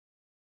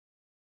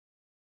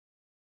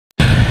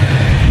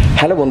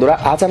Hello বন্ধুরা,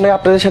 আজ আমরা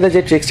আপনাদের সাথে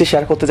যে ট্রিক্সটি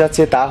শেয়ার করতে যাচ্ছি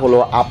তা হলো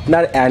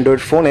আপনার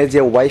অ্যান্ড্রয়েড ফোনে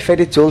যে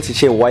ওয়াইফাইটি চলছে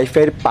সেই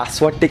ওয়াইফাইয়ের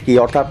পাসওয়ার্ডটি কি।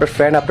 অর্থাৎ আপনার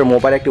ফ্রেন্ড আপনার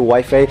মোবাইলে একটি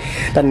ওয়াইফাই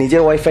তার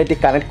নিজের ওয়াইফাইটি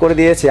কানেক্ট করে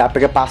দিয়েছে,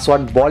 আপনাকে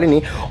পাসওয়ার্ড বলেনি,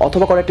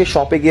 অথবা কোনো একটি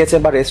শপে গিয়েছেন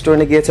বা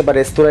রেস্টুরেন্টে গিয়েছেন বা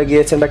রেস্তোরাঁয়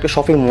গিয়েছেন বা একটা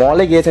শপিং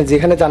মলে গিয়েছেন,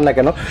 যেখানে যান না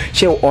কেন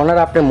সে ওনার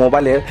আপনার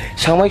মোবাইলের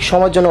সাময়িক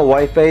সময়ের জন্য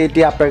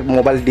ওয়াইফাইটি আপনার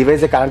মোবাইল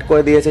ডিভাইসে কানেক্ট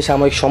করে দিয়েছে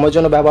সাময়িক সময়ের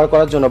জন্য ব্যবহার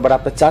করার জন্য। বাট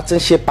আপনি চাচ্ছেন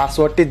সে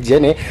পাসওয়ার্ডটি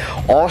জেনে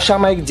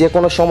অসাময়িক যে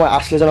কোনো সময়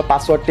আসলে যেন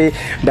পাসওয়ার্ডটি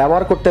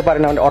ব্যবহার করতে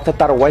পারেন, অর্থাৎ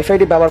তার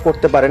ওয়াইফাইটি ব্যবহার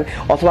করতে পারেন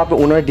অথবা আপনি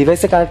ওনার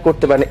ডিভাইসে কানেক্ট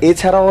করতে পারেন।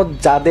 এছাড়াও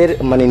যাদের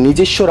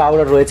নিজস্ব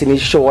রাউটার রয়েছে,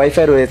 নিজস্ব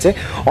ওয়াইফাই রয়েছে,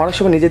 অনেক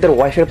সময় নিজেদের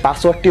ওয়াইফাইয়ের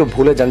পাসওয়ার্ডটিও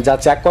ভুলে যান, যা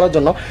চেক করার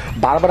জন্য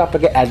বারবার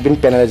আপনাকে অ্যাডমিন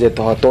প্যানেলে যেতে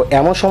হয়। তো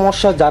এমন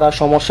যারা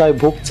সমস্যায়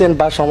ভুগছেন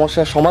বা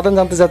সমস্যার সমাধান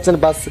জানতে চাচ্ছেন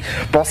বা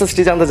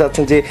প্রসেসটি জানতে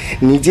চাচ্ছেন যে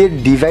নিজের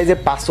ডিভাইসের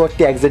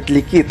পাসওয়ার্ডটি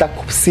এক্স্যাক্টলি কি, তা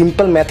খুব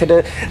সিম্পল মেথডে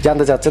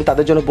জানতে চাচ্ছেন,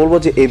 তাদের জন্য বলবো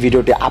যে এই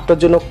ভিডিওটি আপনার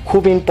জন্য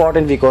খুব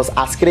ইম্পর্টেন্ট। বিকজ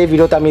আজকের এই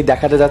ভিডিওতে আমি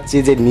দেখাতে যাচ্ছি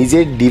যে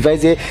নিজের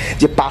ডিভাইসে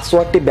যে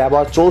পাসওয়ার্ডটি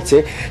ব্যবহার চলছে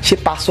সে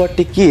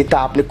পাসওয়ার্ডটি কি তা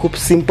আপনি খুব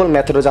সিম্পল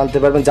মেথডে জানতে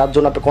পারবেন, যার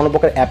জন্য আপনি কোনো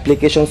প্রকার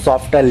অ্যাপ্লিকেশন,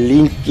 সফটওয়্যার,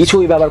 লিঙ্ক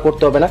কিছুই ব্যবহার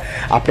করতে হবে না।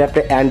 আপনি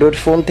আপনার অ্যান্ড্রয়েড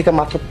ফোন থেকে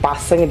মাত্র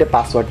 5 সেকেন্ডে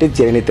পাসওয়ার্ডটি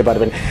জেনে নিতে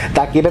পারবেন।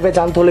 তা কীভাবে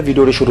জানতে হলে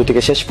ভিডিওটি শুরু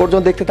থেকে শেষ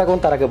পর্যন্ত দেখতে থাকুন।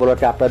 তার আগে বলো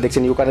আপনারা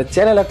দেখছেন ইউকানের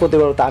চ্যানেল আর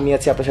প্রতিবার আমি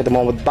আছি আপনার সাথে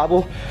মোহাম্মদ বাবু।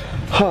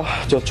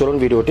 চলুন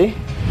ভিডিওটি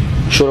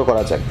শুরু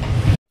করা যাক।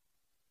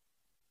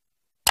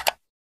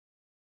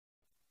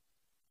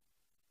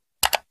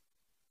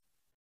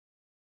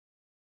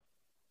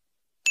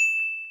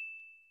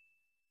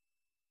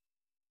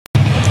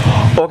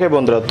 ওকে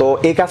বন্ধুরা, তো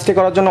এই কাজটি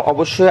করার জন্য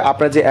অবশ্যই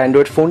আপনার যে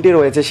অ্যান্ড্রয়েড ফোনটি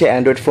রয়েছে সেই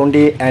অ্যান্ড্রয়েড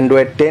ফোনটি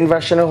অ্যান্ড্রয়েড 10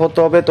 ভার্সনের হতে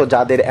হবে। তো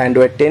যাদের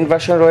অ্যান্ড্রয়েড 10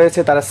 ভার্সন রয়েছে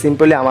তারা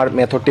সিম্পলি আমার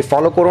মেথডটি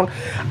ফলো করুন,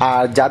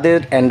 আর যাদের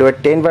অ্যান্ড্রয়েড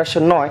 10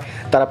 ভার্সন নয়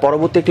তারা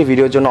পরবর্তী একটি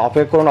ভিডিওর জন্য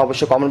অপেক্ষা করুন।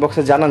 অবশ্যই কমেন্ট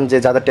বক্সে জানান যে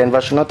যাদের 10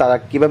 ভার্সন নয় তারা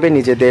কীভাবে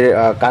নিজেদের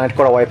কানেক্ট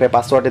করা ওয়াইফাই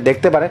পাসওয়ার্ডে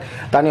দেখতে পারে,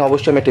 তা নিয়ে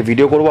অবশ্যই আমি একটি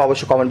ভিডিও করবো।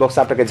 অবশ্যই কমেন্ট বক্সে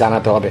আপনাকে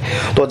জানাতে হবে।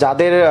 তো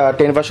যাদের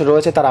 10 ভার্সন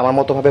রয়েছে তারা আমার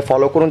মতোভাবে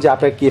ফলো করুন যে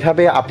আপনি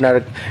কীভাবে আপনার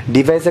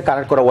ডিভাইসে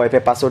কানেক্ট করা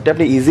ওয়াইফাই পাসওয়ার্ডটি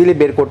আপনি ইজিলি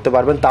বের করতে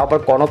পারবেন, তাও আবার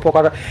কোনো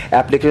প্রকার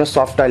অ্যাপ্লিকেশন,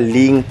 সফটওয়্যার,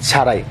 লিঙ্ক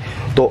ছাড়াই।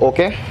 তো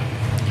ওকে,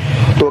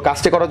 তো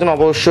কাজটি করার জন্য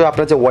অবশ্যই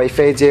আপনার যে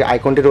ওয়াইফাই যে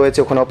আইকনটি রয়েছে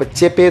ওখানে আপনি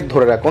চেপে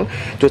ধরে রাখুন।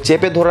 তো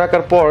চেপে ধরে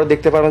রাখার পর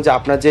দেখতে পারবেন যে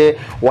আপনার যে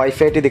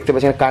ওয়াইফাইটি দেখতে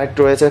পাচ্ছেন কানেক্ট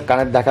রয়েছে,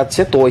 কানেক্ট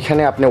দেখাচ্ছে। তো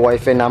ওইখানে আপনি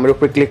ওয়াইফাই নামের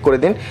উপরে ক্লিক করে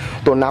দিন।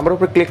 তো নামের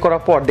উপরে ক্লিক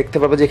করার পর দেখতে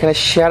পারবেন যে এখানে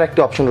শেয়ার একটি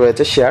অপশন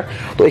রয়েছে, শেয়ার,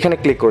 তো এখানে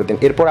ক্লিক করে দিন।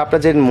 এরপর আপনার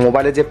যে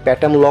মোবাইলে যে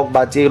প্যাটার্ন লক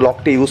বা যে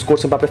লকটি ইউজ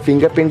করছেন বা আপনার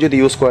ফিঙ্গারপ্রিন্ট যদি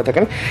ইউজ করে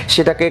থাকেন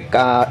সেটাকে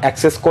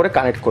অ্যাক্সেস করে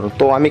কানেক্ট করুন।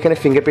 তো আমি এখানে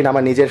ফিঙ্গারপ্রিন্ট,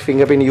 আমার নিজের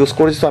ফিঙ্গারপ্রিন্ট ইউজ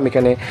করেছি, তো আমি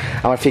এখানে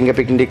আমার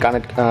ফিঙ্গারপ্রিন্টটি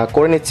কানেক্ট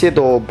করে নিচ্ছি।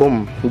 তো বুম,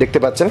 দেখতে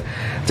পাচ্ছেন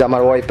যে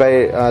আমার ওয়াইফাই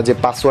যে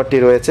পাসওয়ার্ডটি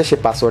রয়েছে সেই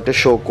পাসওয়ার্ডটি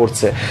শো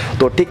করছে।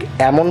 তো ঠিক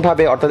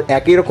এমনভাবে, অর্থাৎ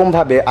একই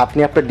রকমভাবে আপনি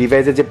আপনার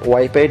ডিভাইসে যে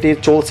ওয়াইফাইটি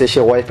চলছে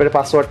সেই ওয়াইফাইয়ের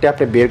পাসওয়ার্ডটি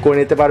আপনি বের করে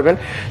নিতে পারবেন।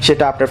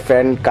 সেটা আপনার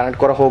ফ্রেন্ড কানেক্ট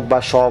করা হোক বা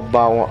শপ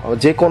বা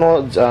যে কোনো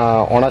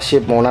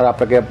ওনারশিপ, ওনার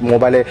আপনাকে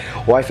মোবাইলে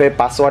ওয়াইফাই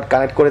পাসওয়ার্ড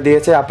কানেক্ট করে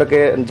দিয়েছে, আপনাকে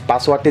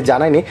পাসওয়ার্ডটি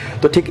জানায়নি।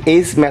 তো ঠিক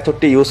এই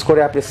মেথডটি ইউজ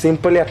করে আপনি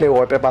সিম্পলি আপনি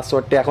ওয়াইফাই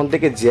পাসওয়ার্ডটি এখন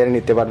থেকে জেনে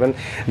নিতে পারবেন,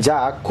 যা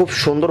খুব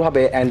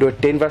সুন্দরভাবে অ্যান্ড্রয়েড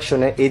 10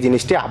 ভার্সনে এই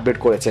জিনিসটি আপডেট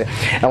করেছে,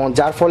 এবং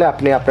যার ফলে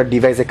আপনি আপনার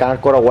ডিভাইসে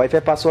কানেক্ট করা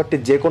ওয়াইফাই পাসওয়ার্ডটি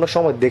যে কোনো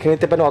সময় দেখে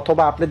নিতে পারেন।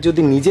 অথবা আপনার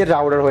যদি নিজের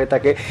রাউটার হয়ে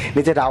থাকে,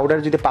 নিজের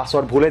রাউটার যদি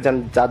পাসওয়ার্ড ভুলে যান,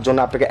 যার জন্য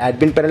আপনাকে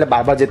অ্যাডমিন প্যানেলে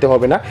বারবার যেতে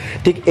হবে না,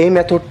 ঠিক এই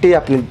মেথডটি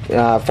আপনি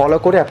ফলো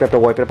করে আপনি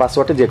আপনার ওয়াইফাই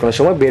পাসওয়ার্ডটি যে কোনো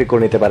সময় বের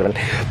করে নিতে পারবেন।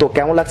 তো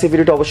কেমন লাগছে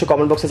ভিডিওটি অবশ্যই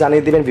কমেন্ট বক্সে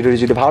জানিয়ে দিবেন। ভিডিওটি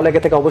যদি ভালো লাগে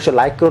থাকে অবশ্যই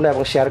লাইক করুন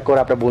এবং শেয়ার করে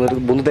আপনার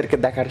বন্ধুদেরকে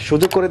দেখার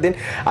সুযোগ করে দিন।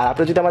 আর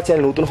আপনি যদি আমার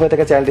চ্যানেল নতুন হয়ে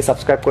থাকে চ্যানেলটি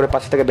সাবস্ক্রাইব করে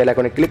পাশে থেকে বেল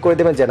আইকনে ক্লিক করে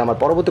দেবেন যেন আমার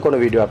পরবর্তী কোনো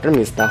ভিডিও আপনার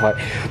মিস না হয়।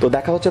 তো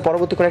দেখা হচ্ছে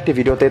পরবর্তী কোনো একটি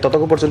ভিডিওতে,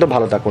 ততক্ষণ পর্যন্ত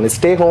ভালো থাকুন।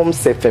 Stay home,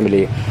 safe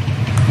family,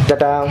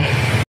 tata.